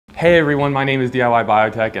Hey everyone, my name is DIY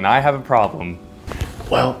Biotech and I have a problem.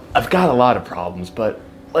 Well, I've got a lot of problems, but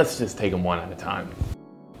let's just take them one at a time.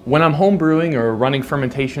 When I'm home brewing or running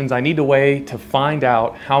fermentations, I need a way to find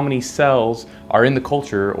out how many cells are in the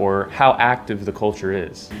culture or how active the culture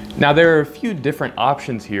is. Now there are a few different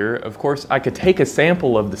options here. Of course, I could take a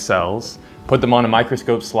sample of the cells, put them on a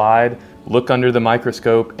microscope slide, look under the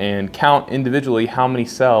microscope and count individually how many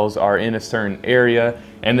cells are in a certain area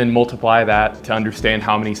and then multiply that to understand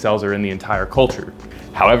how many cells are in the entire culture.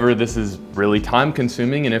 However, this is really time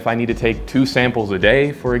consuming, and if I need to take 2 samples a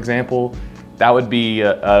day, for example, that would be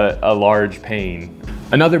a large pain.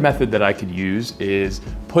 Another method that I could use is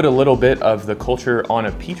put a little bit of the culture on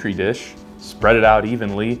a petri dish, spread it out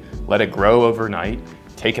evenly, let it grow overnight,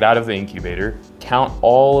 take it out of the incubator, count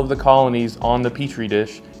all of the colonies on the petri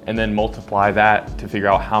dish, and then multiply that to figure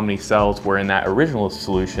out how many cells were in that original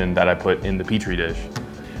solution that I put in the petri dish.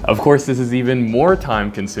 Of course, this is even more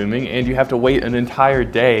time consuming and you have to wait an entire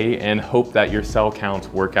day and hope that your cell counts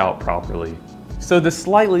work out properly. So the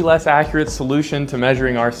slightly less accurate solution to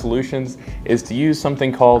measuring our solutions is to use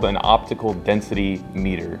something called an optical density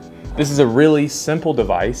meter. This is a really simple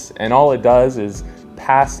device and all it does is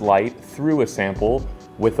pass light through a sample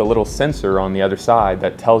with a little sensor on the other side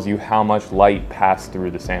that tells you how much light passed through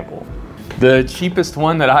the sample. The cheapest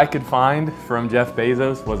one that I could find from Jeff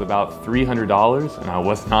Bezos was about $300, and I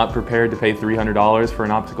was not prepared to pay $300 for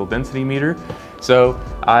an optical density meter. So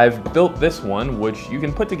I've built this one, which you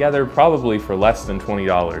can put together probably for less than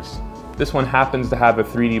 $20. This one happens to have a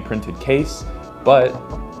 3D printed case, but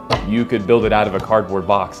you could build it out of a cardboard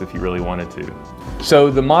box if you really wanted to. So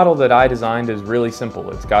the model that I designed is really simple.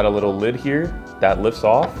 It's got a little lid here that lifts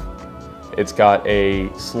off. It's got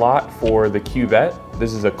a slot for the cuvette.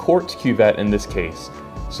 This is a quartz cuvette in this case.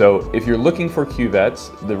 So if you're looking for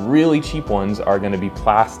cuvettes, the really cheap ones are going to be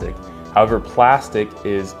plastic. However, plastic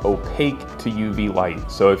is opaque to UV light.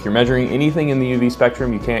 So if you're measuring anything in the UV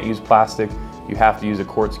spectrum, you can't use plastic. You have to use a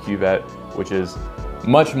quartz cuvette, which is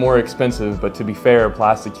much more expensive, but to be fair,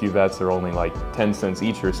 plastic cuvettes are only like 10 cents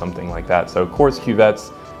each or something like that. So quartz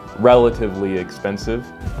cuvettes, relatively expensive.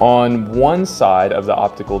 On one side of the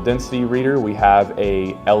optical density reader, we have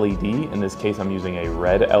a LED. In this case, I'm using a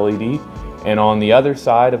red LED. And on the other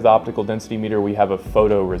side of the optical density meter, we have a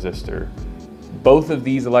photoresistor. Both of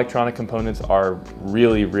these electronic components are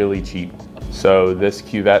really, really cheap. So this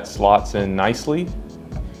cuvette slots in nicely.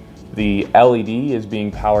 The LED is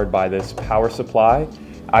being powered by this power supply.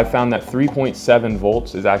 I've found that 3.7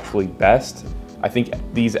 volts is actually best. I think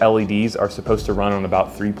these LEDs are supposed to run on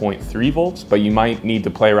about 3.3 volts, but you might need to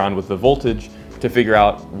play around with the voltage to figure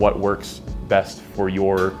out what works best for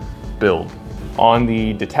your build. On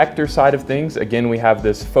the detector side of things, again, we have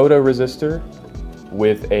this photoresistor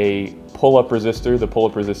with a pull-up resistor. The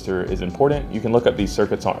pull-up resistor is important. You can look up these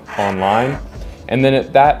circuits online. And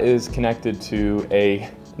then that is connected to a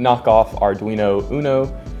knockoff Arduino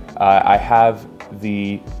Uno. I have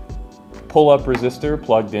the pull-up resistor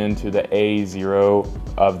plugged into the A0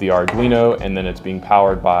 of the Arduino, and then it's being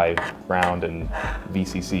powered by ground and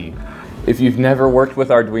VCC. If you've never worked with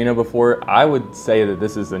Arduino before, I would say that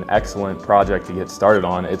this is an excellent project to get started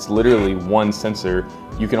on. It's literally one sensor.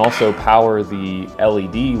 You can also power the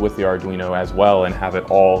LED with the Arduino as well and have it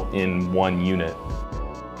all in one unit.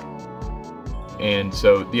 And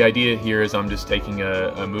so the idea here is I'm just taking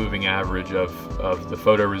a moving average of the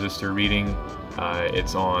photoresistor reading.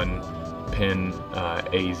 It's on pin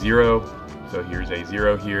A0, so here's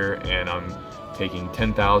A0 here, and I'm taking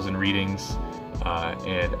 10,000 readings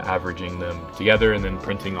and averaging them together and then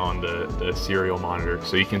printing on the serial monitor.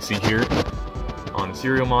 So you can see here on the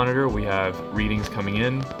serial monitor we have readings coming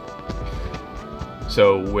in.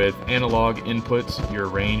 So with analog inputs, your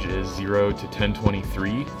range is 0 to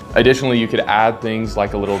 1023. Additionally, you could add things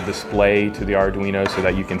like a little display to the Arduino so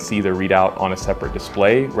that you can see the readout on a separate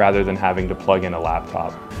display rather than having to plug in a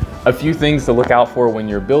laptop. A few things to look out for when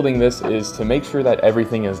you're building this is to make sure that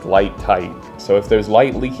everything is light tight. So if there's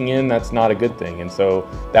light leaking in, that's not a good thing. And so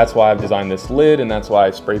that's why I've designed this lid, and that's why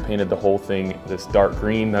I spray painted the whole thing this dark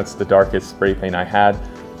green. That's the darkest spray paint I had.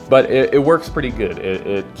 But it works pretty good.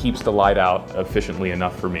 It keeps the light out efficiently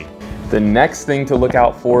enough for me. The next thing to look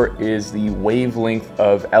out for is the wavelength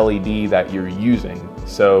of LED that you're using.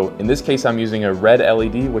 So in this case, I'm using a red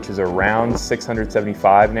LED, which is around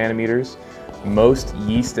 675 nanometers. Most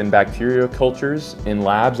yeast and bacteria cultures in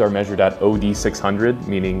labs are measured at OD 600,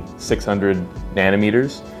 meaning 600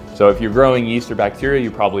 nanometers. So if you're growing yeast or bacteria,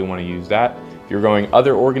 you probably want to use that. If you're growing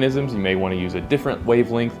other organisms, you may want to use a different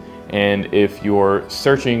wavelength. And if you're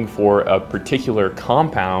searching for a particular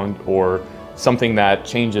compound or something that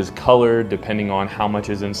changes color depending on how much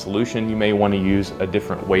is in solution, you may want to use a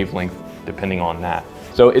different wavelength depending on that.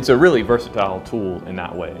 So it's a really versatile tool in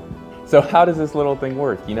that way. So how does this little thing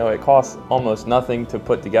work? You know, it costs almost nothing to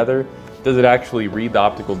put together. Does it actually read the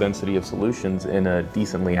optical density of solutions in a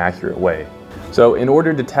decently accurate way? So in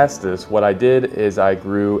order to test this, what I did is I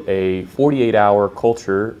grew a 48-hour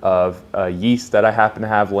culture of yeast that I happen to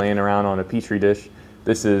have laying around on a petri dish.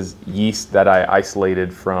 This is yeast that I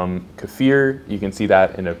isolated from kefir. You can see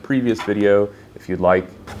that in a previous video if you'd like.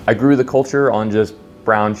 I grew the culture on just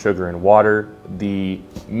brown sugar and water. The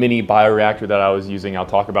mini bioreactor that I was using, I'll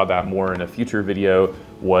talk about that more in a future video,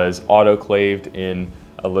 was autoclaved in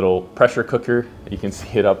a little pressure cooker. You can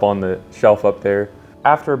see it up on the shelf up there.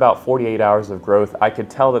 After about 48 hours of growth, I could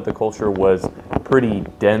tell that the culture was pretty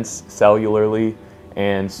dense cellularly,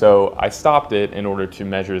 and so I stopped it in order to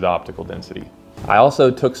measure the optical density. I also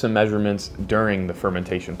took some measurements during the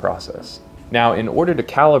fermentation process. Now, in order to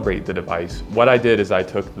calibrate the device, what I did is I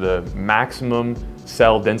took the maximum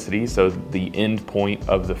cell density, so the end point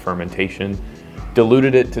of the fermentation,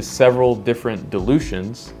 diluted it to several different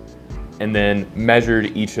dilutions, and then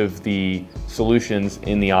measured each of the solutions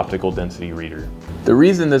in the optical density reader. The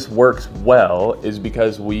reason this works well is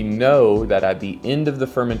because we know that at the end of the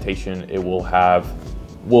fermentation, it will have,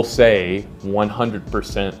 we'll say,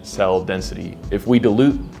 100% cell density. If we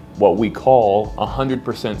dilute what we call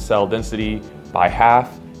 100% cell density by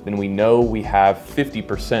half, then we know we have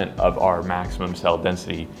 50% of our maximum cell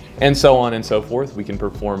density, and so on and so forth. We can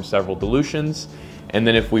perform several dilutions, and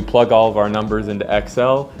then if we plug all of our numbers into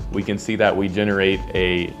Excel, we can see that we generate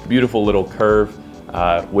a beautiful little curve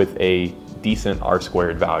with a decent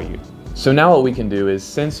R-squared value. So now what we can do is,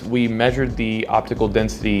 since we measured the optical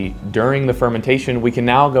density during the fermentation, we can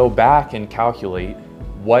now go back and calculate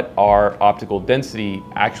what our optical density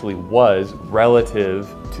actually was relative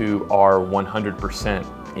to our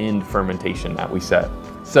 100% end fermentation that we set.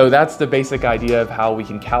 So that's the basic idea of how we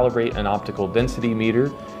can calibrate an optical density meter.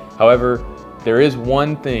 However, there is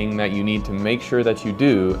one thing that you need to make sure that you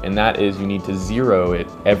do, and that is you need to zero it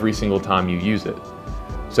every single time you use it.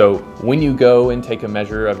 So when you go and take a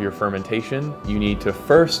measure of your fermentation, you need to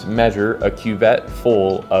first measure a cuvette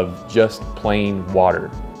full of just plain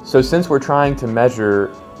water. So since we're trying to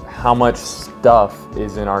measure how much stuff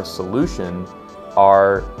is in our solution,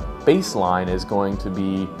 our baseline is going to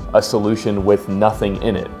be a solution with nothing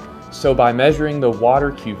in it. So by measuring the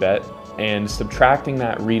water cuvette and subtracting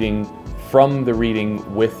that reading from the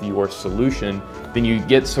reading with your solution, then you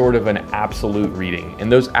get sort of an absolute reading. And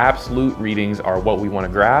those absolute readings are what we want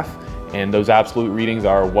to graph, and those absolute readings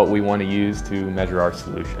are what we want to use to measure our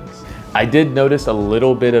solutions. I did notice a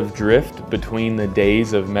little bit of drift between the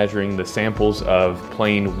days of measuring the samples of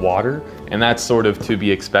plain water, and that's sort of to be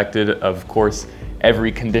expected. Of course,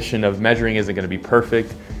 every condition of measuring isn't going to be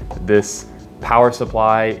perfect. This power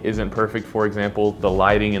supply isn't perfect, for example. The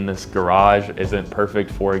lighting in this garage isn't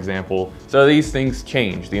perfect, for example. So these things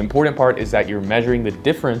change. The important part is that you're measuring the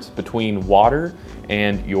difference between water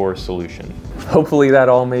and your solution. Hopefully that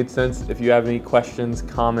all made sense. If you have any questions,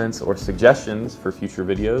 comments, or suggestions for future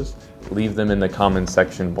videos, leave them in the comments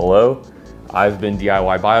section below. I've been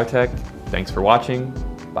DIY Biotech. Thanks for watching.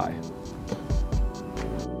 Bye.